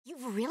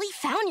really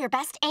found your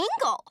best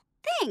angle.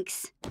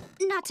 Thanks.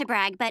 Not to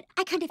brag, but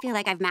I kind of feel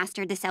like I've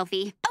mastered the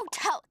selfie. Oh,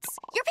 totes.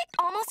 Your pic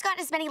almost got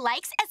as many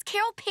likes as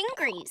Carol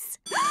Pingree's.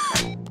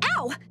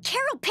 Ow!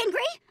 Carol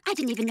Pingree? I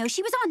didn't even know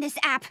she was on this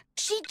app.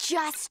 She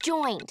just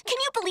joined. Can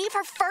you believe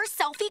her first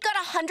selfie got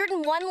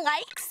 101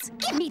 likes?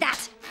 Give me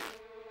that!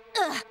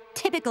 Ugh,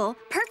 typical.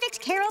 Perfect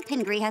Carol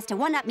Pingree has to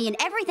one-up me in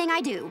everything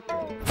I do.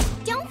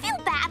 Don't feel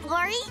bad,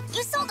 Lori.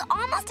 You sold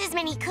almost as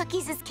many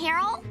cookies as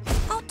Carol.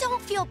 Oh,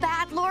 don't feel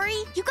bad,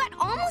 Lori. You got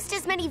almost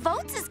as many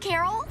votes as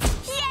Carol.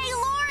 Yay,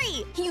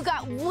 Lori! You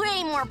got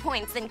way more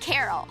points than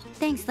Carol.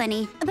 Thanks,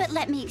 Lenny. But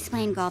let me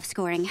explain golf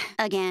scoring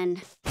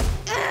again.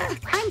 Ugh,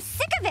 I'm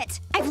sick of it!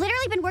 I've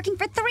literally been working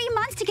for 3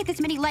 months to get this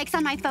many likes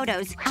on my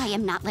photos. I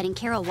am not letting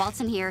Carol waltz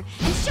in here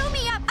and show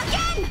me up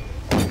again!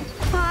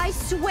 I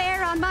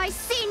swear on my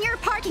senior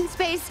parking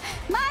space,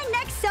 my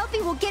next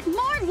selfie will get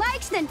more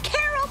likes than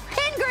Carol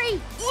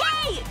Pingree!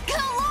 Yay! Go,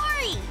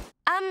 Lori!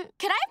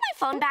 Could I have my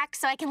phone back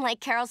so I can like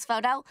Carol's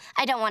photo?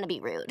 I don't want to be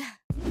rude.